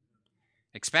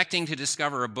 Expecting to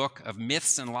discover a book of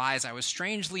myths and lies, I was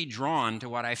strangely drawn to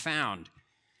what I found.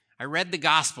 I read the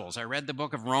Gospels, I read the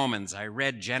book of Romans, I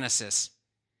read Genesis,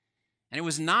 and it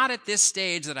was not at this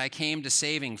stage that I came to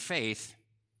saving faith,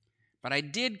 but I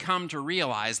did come to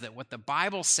realize that what the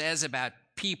Bible says about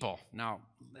people, now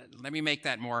let me make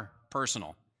that more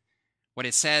personal, what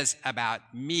it says about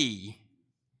me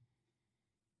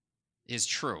is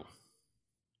true.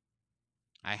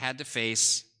 I had to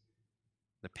face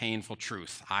the painful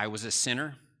truth. I was a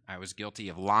sinner. I was guilty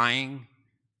of lying,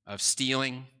 of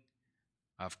stealing,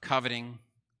 of coveting,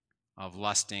 of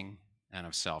lusting, and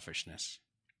of selfishness.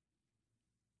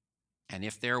 And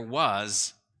if there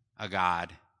was a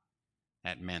God,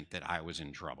 that meant that I was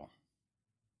in trouble.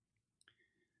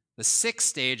 The sixth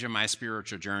stage of my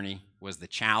spiritual journey was the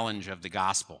challenge of the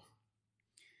gospel.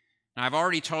 Now, I've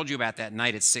already told you about that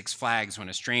night at Six Flags when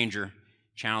a stranger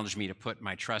challenged me to put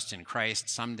my trust in Christ.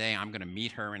 Someday I'm going to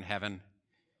meet her in heaven,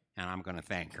 and I'm going to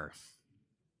thank her.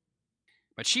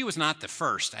 But she was not the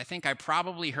first. I think I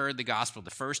probably heard the gospel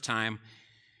the first time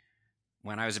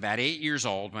when I was about 8 years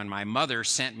old, when my mother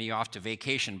sent me off to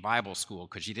vacation Bible school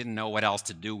because she didn't know what else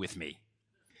to do with me.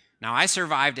 Now, I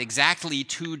survived exactly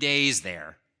 2 days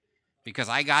there because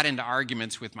I got into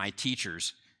arguments with my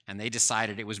teachers, and they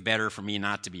decided it was better for me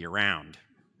not to be around.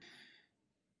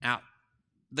 Now,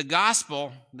 the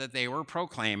gospel that they were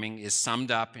proclaiming is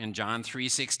summed up in John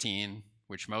 3:16,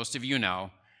 which most of you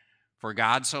know. For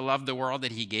God so loved the world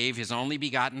that he gave his only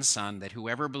begotten Son, that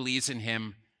whoever believes in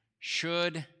him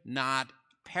should not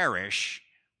perish,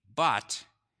 but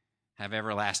have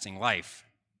everlasting life.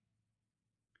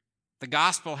 The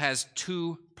gospel has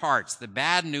two parts. The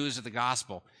bad news of the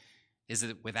gospel is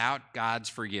that without God's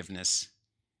forgiveness,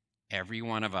 every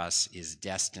one of us is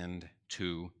destined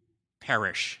to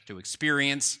perish, to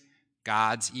experience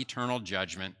God's eternal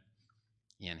judgment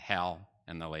in hell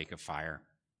and the lake of fire.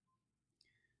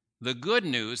 The good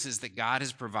news is that God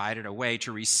has provided a way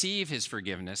to receive his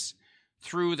forgiveness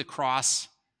through the cross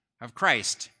of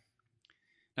Christ.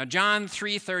 Now, John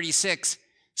 3:36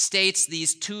 states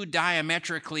these two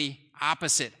diametrically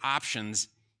opposite options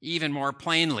even more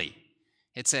plainly.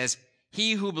 It says,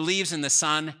 "He who believes in the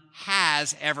Son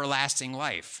has everlasting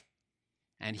life,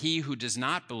 and he who does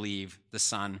not believe the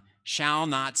Son shall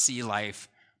not see life,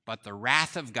 but the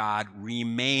wrath of God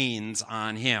remains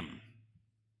on him.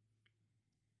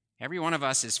 Every one of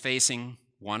us is facing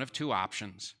one of two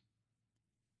options,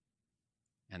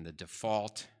 and the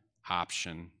default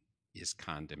option is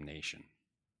condemnation.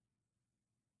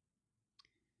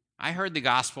 I heard the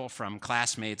gospel from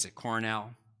classmates at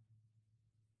Cornell,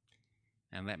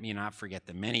 and let me not forget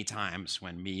the many times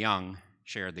when Mi Young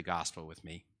shared the gospel with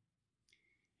me.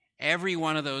 Every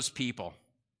one of those people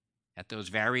at those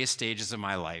various stages of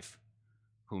my life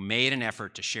who made an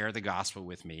effort to share the gospel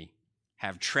with me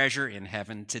have treasure in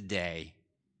heaven today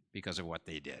because of what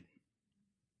they did.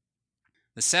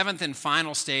 The seventh and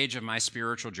final stage of my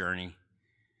spiritual journey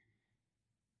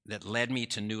that led me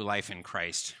to new life in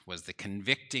Christ was the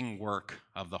convicting work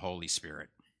of the Holy Spirit.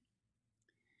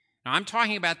 Now, I'm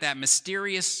talking about that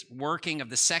mysterious working of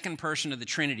the second person of the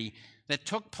Trinity that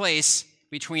took place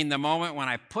between the moment when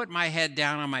I put my head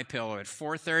down on my pillow at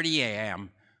 4:30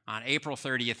 a.m. on April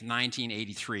 30th,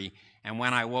 1983, and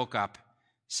when I woke up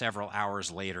several hours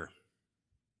later.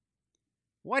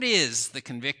 What is the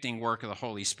convicting work of the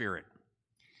Holy Spirit?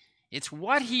 It's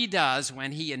what he does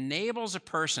when he enables a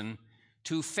person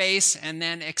to face and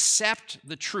then accept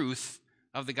the truth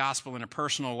of the gospel in a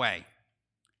personal way.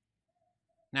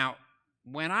 Now,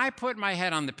 when I put my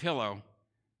head on the pillow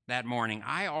that morning,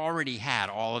 I already had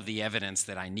all of the evidence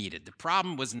that I needed. The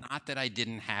problem was not that I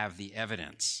didn't have the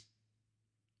evidence.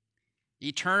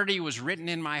 Eternity was written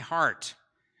in my heart.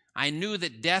 I knew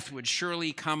that death would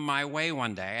surely come my way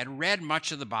one day. I had read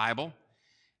much of the Bible,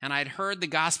 and I'd heard the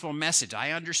gospel message.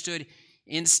 I understood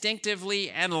instinctively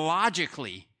and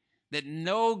logically that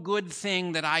no good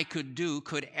thing that I could do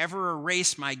could ever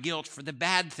erase my guilt for the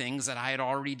bad things that I had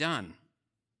already done.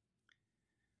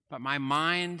 But my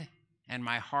mind and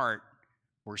my heart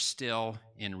were still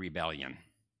in rebellion.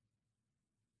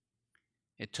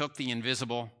 It took the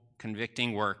invisible,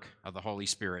 convicting work of the Holy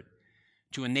Spirit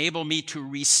to enable me to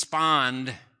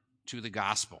respond to the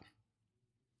gospel.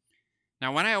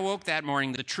 Now, when I awoke that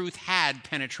morning, the truth had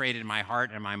penetrated my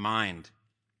heart and my mind.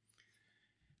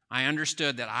 I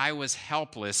understood that I was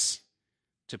helpless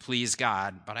to please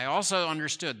God, but I also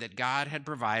understood that God had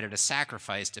provided a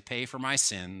sacrifice to pay for my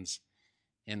sins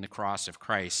in the cross of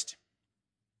Christ.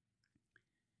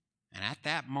 And at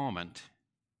that moment,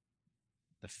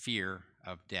 the fear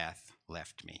of death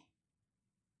left me.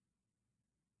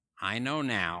 I know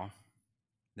now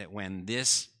that when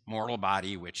this mortal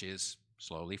body, which is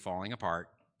slowly falling apart,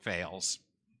 fails,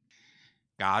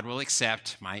 God will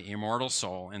accept my immortal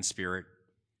soul and spirit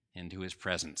into his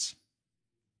presence.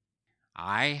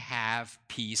 I have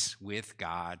peace with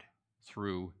God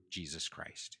through Jesus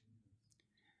Christ.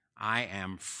 I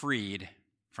am freed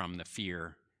from the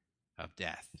fear of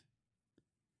death.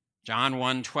 John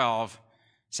 1:12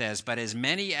 says, "But as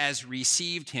many as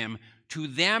received him, to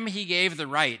them he gave the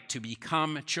right to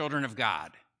become children of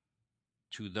God,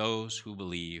 to those who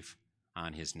believe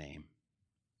on his name."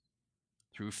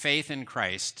 Through faith in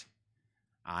Christ,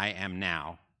 I am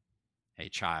now a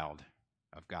child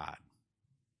of God.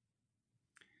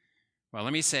 Well,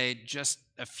 let me say just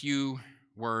a few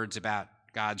words about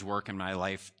God's work in my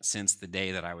life since the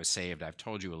day that I was saved. I've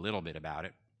told you a little bit about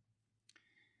it,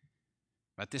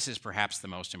 but this is perhaps the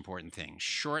most important thing.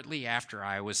 Shortly after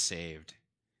I was saved,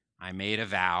 I made a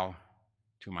vow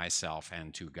to myself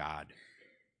and to God.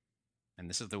 And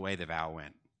this is the way the vow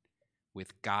went.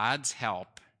 With God's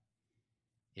help,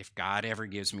 if God ever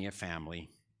gives me a family,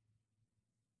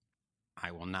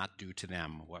 I will not do to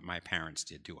them what my parents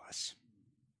did to us.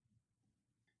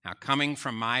 Now, coming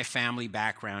from my family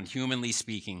background, humanly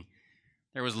speaking,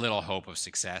 there was little hope of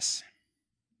success.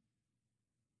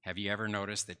 Have you ever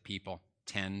noticed that people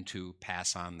tend to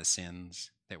pass on the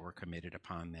sins that were committed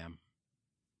upon them?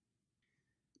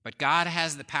 But God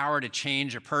has the power to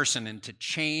change a person and to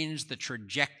change the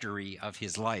trajectory of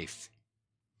his life.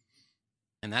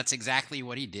 And that's exactly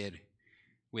what he did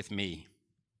with me.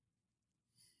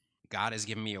 God has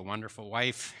given me a wonderful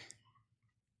wife,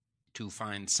 2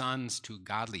 fine sons, 2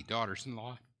 godly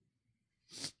daughters-in-law,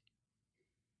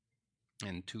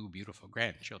 and 2 beautiful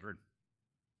grandchildren.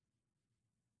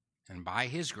 And by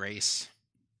his grace,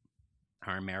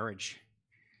 our marriage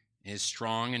is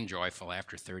strong and joyful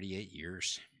after 38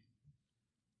 years.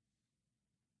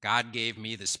 God gave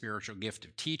me the spiritual gift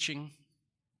of teaching,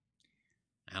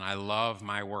 and I love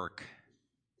my work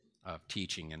of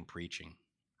teaching and preaching.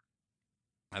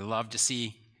 I love to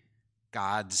see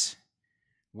God's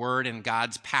word and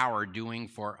God's power doing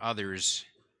for others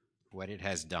what it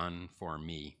has done for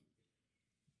me.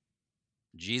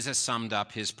 Jesus summed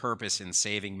up his purpose in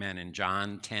saving men in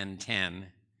John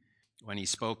 10:10 when he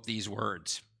spoke these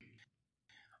words,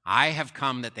 "I have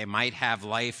come that they might have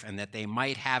life and that they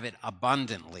might have it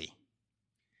abundantly."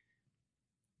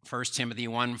 1 Timothy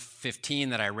 1:15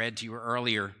 that I read to you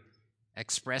earlier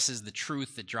expresses the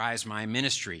truth that drives my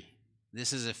ministry.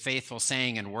 This is a faithful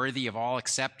saying and worthy of all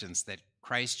acceptance that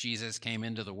Christ Jesus came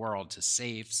into the world to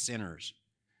save sinners.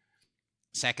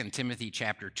 2 Timothy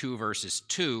chapter 2 verses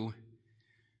 2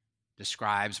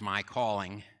 describes my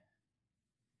calling.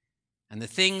 "And the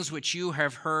things which you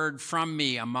have heard from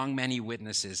me among many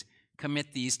witnesses,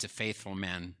 commit these to faithful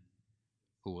men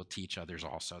who will teach others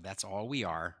also." That's all we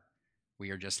are. We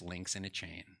are just links in a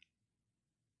chain.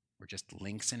 We're just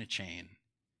links in a chain.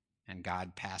 And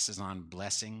God passes on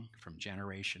blessing from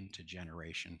generation to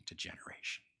generation to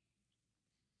generation.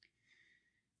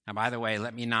 Now, by the way,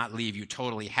 let me not leave you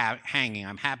totally hanging.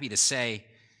 I'm happy to say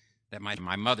that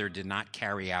my mother did not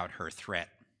carry out her threat.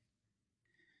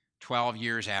 12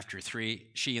 years after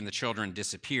she and the children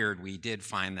disappeared, we did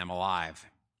find them alive.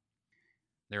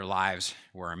 Their lives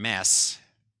were a mess.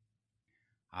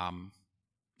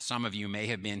 Some of you may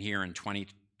have been here in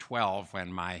 2012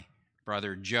 when my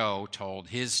brother Joe told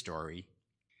his story.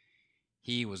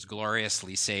 He was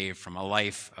gloriously saved from a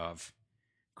life of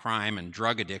crime and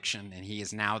drug addiction, and he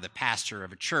is now the pastor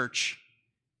of a church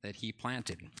that he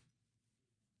planted.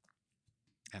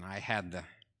 And I had the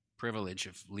privilege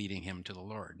of leading him to the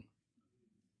Lord.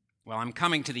 Well, I'm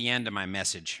coming to the end of my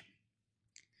message.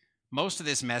 Most of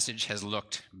this message has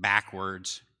looked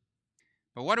backwards.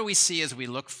 But what do we see as we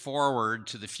look forward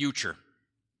to the future?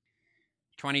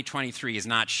 2023 is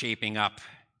not shaping up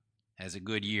as a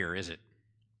good year, is it?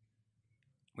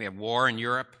 We have war in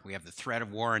Europe. We have the threat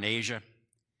of war in Asia.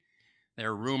 There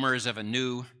are rumors of a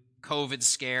new COVID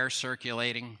scare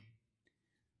circulating.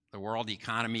 The world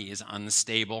economy is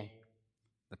unstable.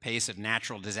 The pace of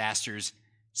natural disasters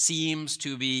seems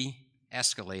to be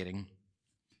escalating.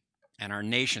 And our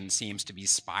nation seems to be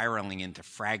spiraling into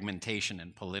fragmentation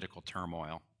and political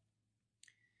turmoil.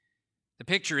 The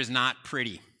picture is not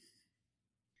pretty.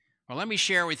 Well, let me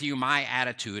share with you my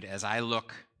attitude as I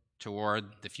look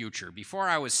toward the future. Before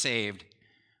I was saved,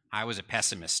 I was a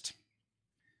pessimist.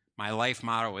 My life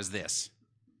motto was this: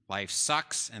 life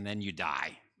sucks and then you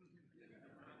die.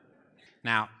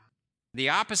 Now, the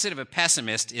opposite of a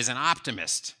pessimist is an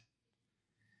optimist.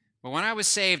 But when I was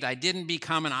saved, I didn't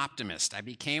become an optimist. I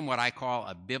became what I call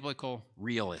a biblical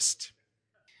realist.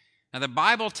 Now, the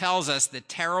Bible tells us that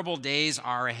terrible days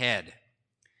are ahead.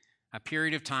 A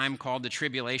period of time called the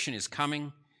tribulation is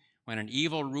coming, when an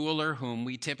evil ruler, whom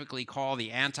we typically call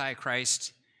the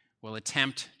Antichrist, will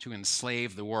attempt to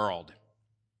enslave the world.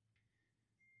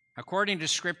 According to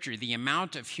Scripture, the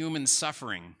amount of human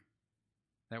suffering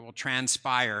that will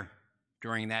transpire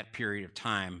during that period of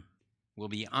time will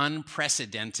be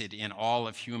unprecedented in all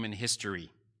of human history.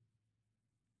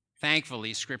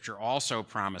 Thankfully, Scripture also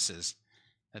promises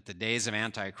that the days of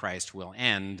Antichrist will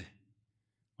end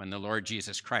when the Lord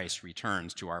Jesus Christ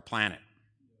returns to our planet.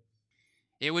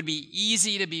 It would be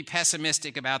easy to be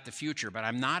pessimistic about the future, but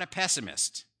I'm not a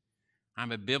pessimist.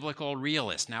 I'm a biblical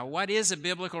realist. Now, what is a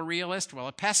biblical realist? Well,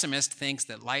 a pessimist thinks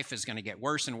that life is going to get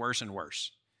worse and worse and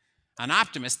worse. An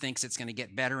optimist thinks it's going to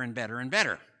get better and better and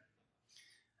better.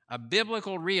 A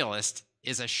biblical realist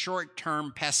is a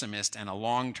short-term pessimist and a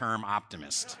long-term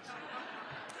optimist.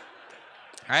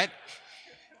 Right?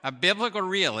 A biblical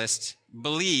realist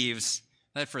believes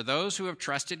that for those who have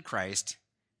trusted Christ,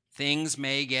 things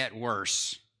may get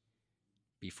worse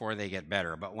before they get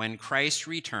better. But when Christ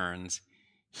returns,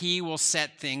 he will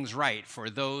set things right for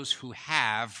those who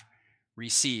have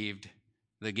received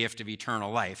the gift of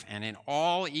eternal life. And in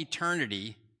all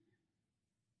eternity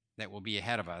that will be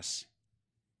ahead of us,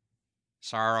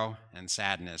 sorrow and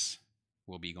sadness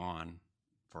will be gone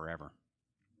forever.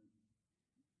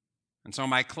 And so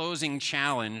my closing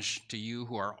challenge to you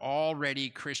who are already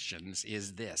Christians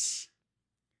is this: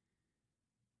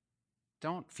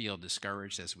 don't feel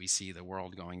discouraged as we see the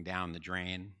world going down the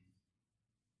drain.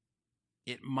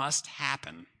 It must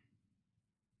happen.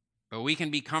 But we can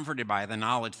be comforted by the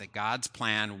knowledge that God's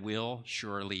plan will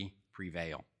surely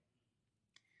prevail.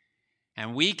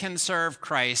 And we can serve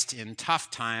Christ in tough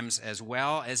times as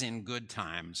well as in good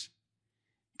times.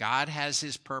 God has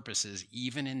his purposes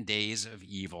even in days of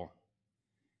evil.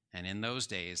 And in those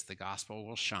days, the gospel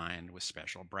will shine with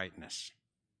special brightness.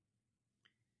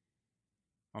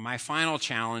 Well, my final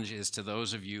challenge is to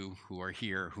those of you who are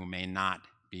here who may not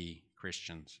be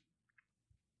Christians.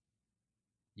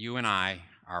 You and I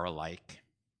are alike.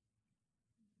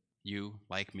 You,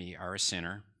 like me, are a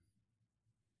sinner.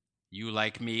 You,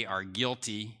 like me, are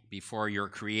guilty before your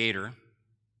Creator.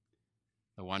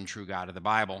 the one true God of the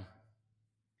Bible,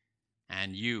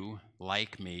 and you,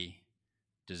 like me,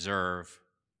 deserve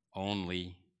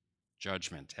only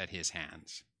judgment at his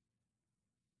hands.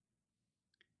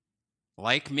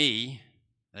 Like me,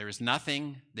 there is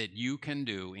nothing that you can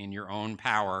do in your own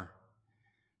power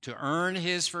to earn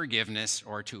his forgiveness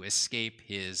or to escape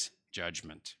his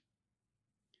judgment.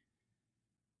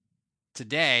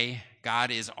 Today, God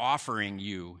is offering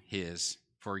you his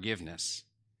forgiveness,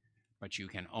 but you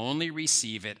can only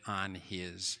receive it on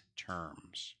his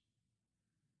terms.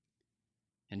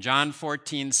 In John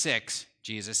 14:6,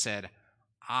 Jesus said,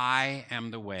 I am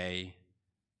the way,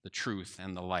 the truth,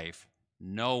 and the life.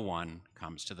 No one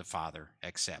comes to the Father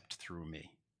except through me.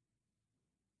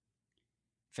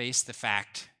 Face the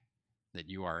fact that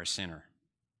you are a sinner.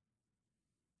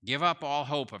 Give up all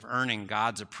hope of earning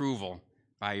God's approval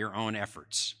by your own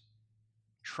efforts.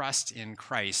 Trust in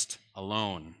Christ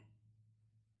alone.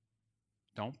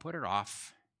 Don't put it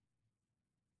off.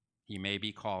 He may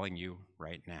be calling you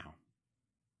right now.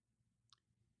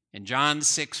 In John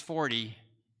 6:40,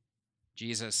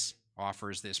 Jesus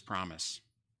offers this promise.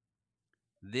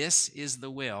 This is the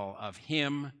will of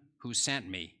him who sent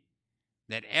me,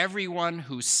 that everyone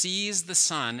who sees the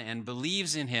Son and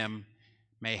believes in him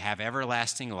may have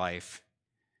everlasting life,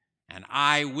 and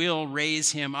I will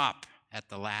raise him up at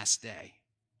the last day.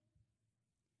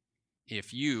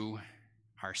 If you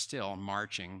are still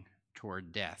marching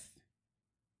toward death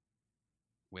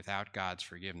without God's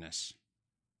forgiveness,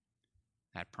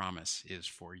 that promise is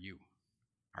for you.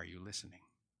 Are you listening?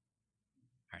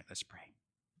 All right, let's pray.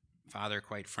 Father,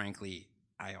 quite frankly,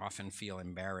 I often feel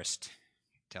embarrassed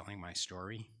telling my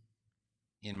story.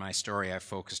 In my story, I've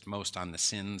focused most on the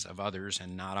sins of others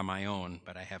and not on my own,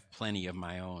 but I have plenty of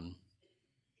my own.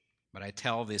 But I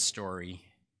tell this story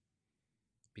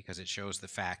because it shows the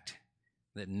fact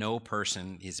that no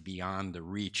person is beyond the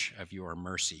reach of your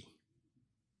mercy.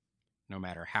 No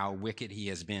matter how wicked he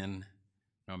has been,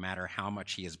 no matter how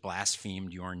much he has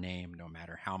blasphemed your name, no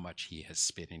matter how much he has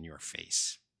spit in your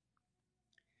face.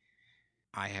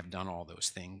 I have done all those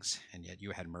things, and yet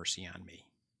you had mercy on me.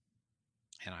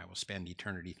 And I will spend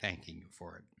eternity thanking you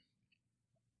for it.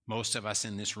 Most of us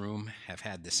in this room have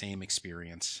had the same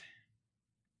experience.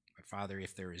 But Father,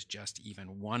 if there is just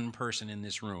even one person in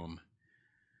this room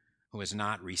who has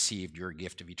not received your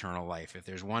gift of eternal life, if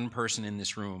there's one person in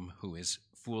this room who is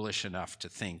foolish enough to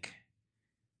think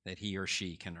that he or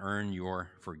she can earn your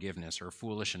forgiveness, or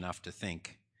foolish enough to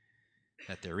think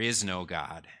that there is no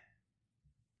God,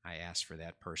 I ask for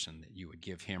that person that you would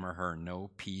give him or her no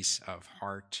peace of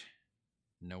heart,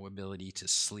 no ability to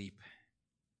sleep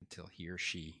until he or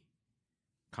she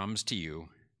comes to you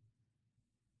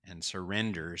and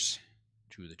surrenders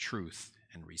to the truth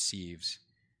and receives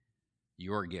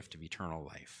your gift of eternal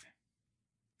life.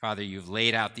 Father, you've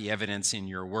laid out the evidence in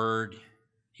your word.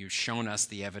 You've shown us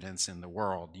the evidence in the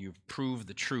world. You've proved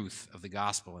the truth of the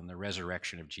gospel and the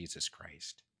resurrection of Jesus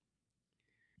Christ.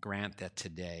 Grant that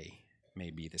today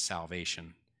may be the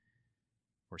salvation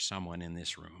for someone in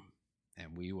this room,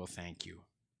 and we will thank you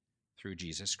through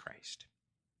Jesus Christ.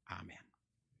 Amen.